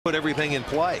put everything in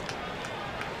play.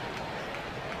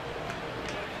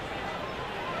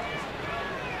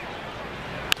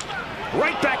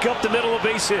 Right back up the middle, a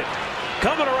base hit.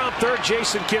 Coming around third,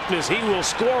 Jason Kipnis. He will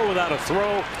score without a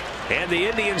throw. And the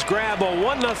Indians grab a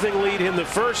 1-0 lead in the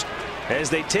first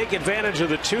as they take advantage of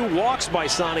the 2 walks by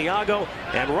Santiago.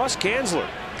 And Russ Canzler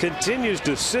continues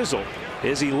to sizzle.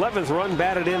 His 11th run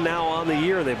batted in now on the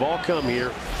year. They've all come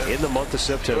here in the month of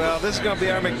September. Well, this is going to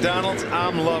be our McDonald's.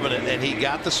 I'm loving it. And he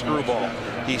got the screwball.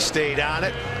 He stayed on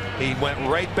it. He went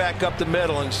right back up the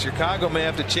middle, and Chicago may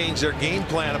have to change their game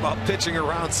plan about pitching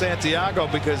around Santiago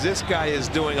because this guy is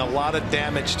doing a lot of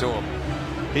damage to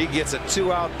him. He gets a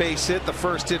 2-out base hit, the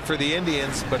first hit for the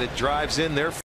Indians, but it drives in their